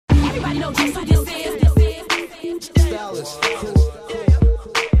Everybody know just who this is. Stylist, cool.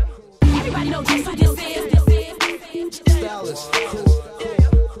 Everybody know just who this is. Stylist, cool.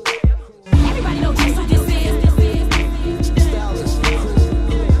 Everybody know just who this is. Stylist, cool.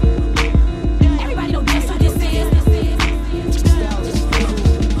 Everybody know just who this is. Stylist, cool.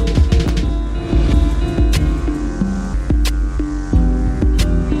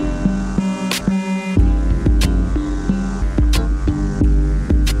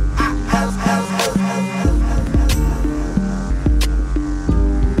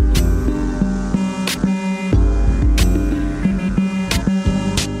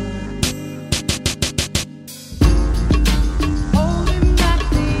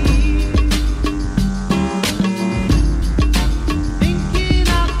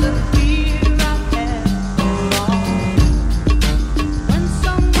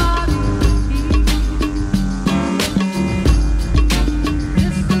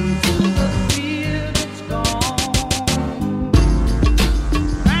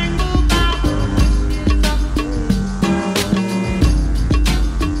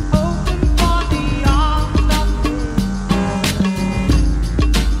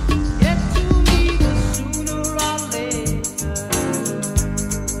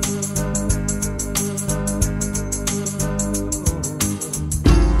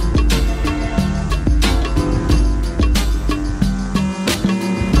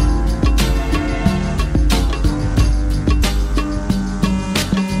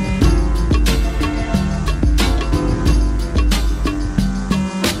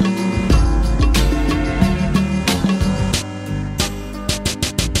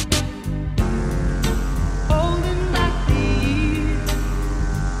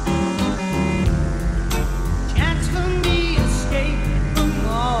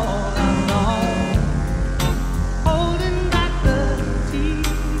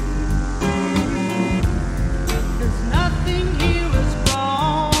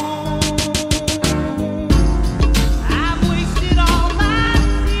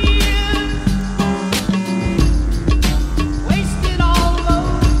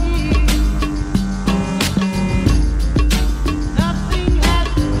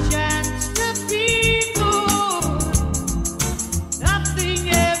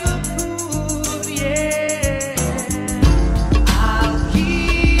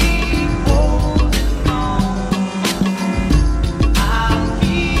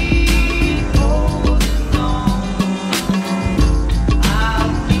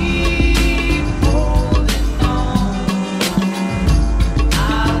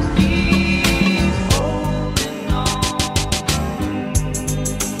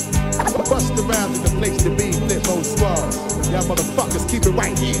 Bust around in the place to be, flip those squads. Y'all motherfuckers keep it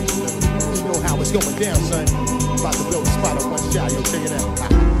right here. You know how it's going down, son. About to build a spot on one shot, yo, check it out.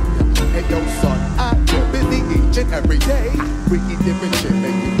 Hey, yo, son, I get busy each and every day. Freaky different shit,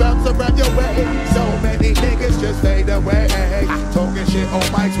 make you bounce around your way. So many niggas just fade away. Talking shit on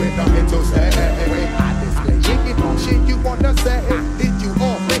mics with nothing to say. I display wicked on shit you wanna say. Hit you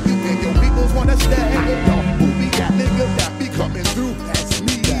off, make you and your peoples wanna stay. Yo, who be that nigga that be coming through? That's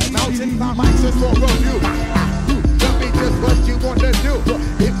me. Mountain climb mics just for review. Tell me just what you wanna do.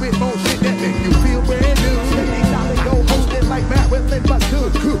 Hit with more shit that make you feel brand new. Spending solid gold hosting like Maryland, but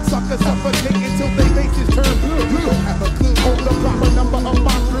good. Suckers suffocating till they faces turn blue. Don't have a clue on the proper number of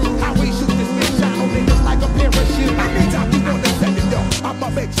my crew. How we shoot this bitch shot on niggas like a parachute. Anytime you wanna send it, yo, I'ma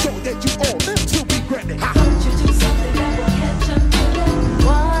make sure that you all live to regret it. Don't you do something that will catch up to them?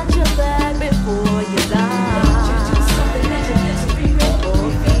 Watch your back before you die. Don't you do something that you live to regret or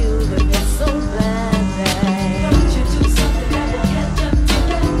feel when it's so bad, babe? Don't you do something that will catch up to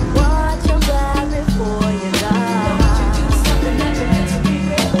them? Watch your back before you die. Don't you do something that you live to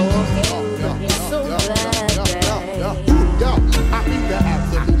regret or feel when it's so bad, babe? I need the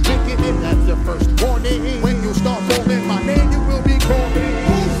absolute wicked, and that's the first warning. When you start falling, my name you will be calling.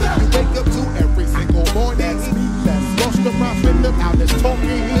 You wake up to every single morning. That's me. That's lost around, spend them out as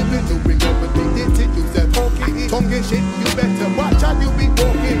talking. Living doing everything they did to use that talking. Talking shit, you better watch how you be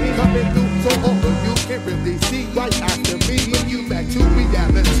walking. Coming through so over, you can't really see. Right after me, when you back to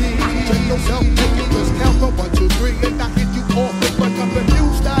reality. Check yourself, make you just count from 1, 2, 3. And I hit you off with another new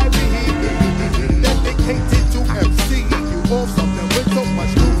style. Dedicated to MC. You off something with so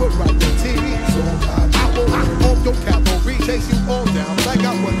much new variety. So I will off your cavalry, chase you all down like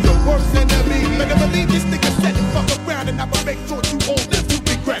I was your worst enemy. Better believe this nigga said it, fuck around, and I'ma make sure you all live to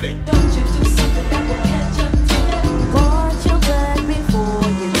regret it.